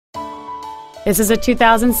This is a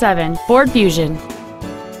 2007 Ford Fusion.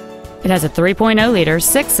 It has a 3.0-liter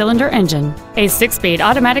six-cylinder engine, a six-speed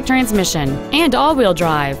automatic transmission, and all-wheel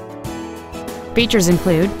drive. Features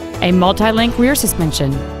include a multi-link rear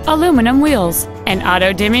suspension, aluminum wheels, an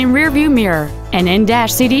auto-dimming rear-view mirror, an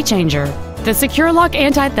in-dash CD changer, the Secure Lock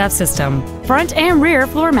anti-theft system, front and rear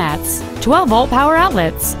floor mats, 12-volt power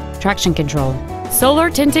outlets, traction control,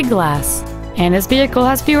 solar tinted glass, and this vehicle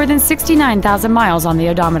has fewer than 69,000 miles on the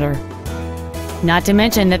odometer. Not to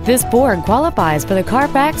mention that this Ford qualifies for the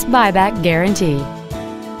Carfax buyback guarantee.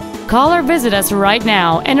 Call or visit us right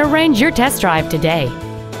now and arrange your test drive today.